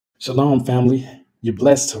Shalom, family. You're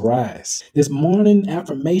blessed to rise. This morning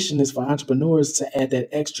affirmation is for entrepreneurs to add that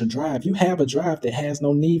extra drive. You have a drive that has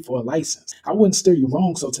no need for a license. I wouldn't steer you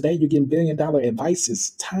wrong. So today you're getting $1 billion advice.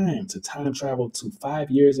 It's time to time travel to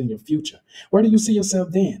 5 years in your future. Where do you see yourself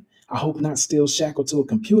then? I hope not still shackled to a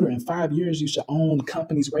computer. In 5 years, you should own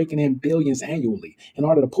companies raking in billions annually. In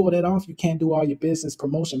order to pull that off, you can't do all your business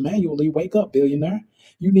promotion manually. Wake up, billionaire.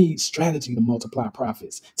 You need strategy to multiply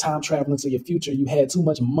profits. Time traveling to your future, you had too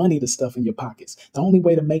much money to stuff in your pockets. The only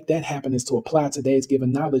way to make that happen is to apply today's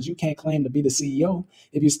given knowledge. You can't claim to be the CEO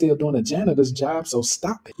if you're still doing a janitor's job, so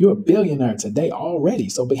stop it. You're a billionaire today already,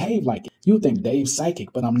 so behave like it. You think Dave's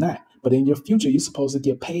psychic, but I'm not. But in your future, you're supposed to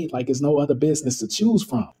get paid like there's no other business to choose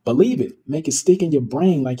from. Believe it. Make it stick in your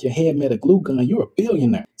brain like your head met a glue gun. You're a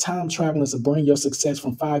billionaire. Time traveling to bring your success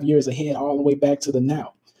from 5 years ahead all the way back to the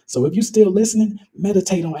now. So if you're still listening,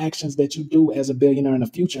 meditate on actions that you do as a billionaire in the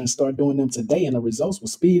future and start doing them today, and the results will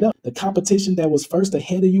speed up. The competition that was first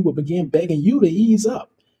ahead of you will begin begging you to ease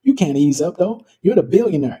up. You can't ease up, though. You're the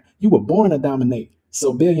billionaire. You were born to dominate.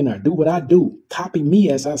 So billionaire, do what I do. Copy me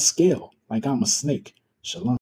as I scale like I'm a snake. Shalom.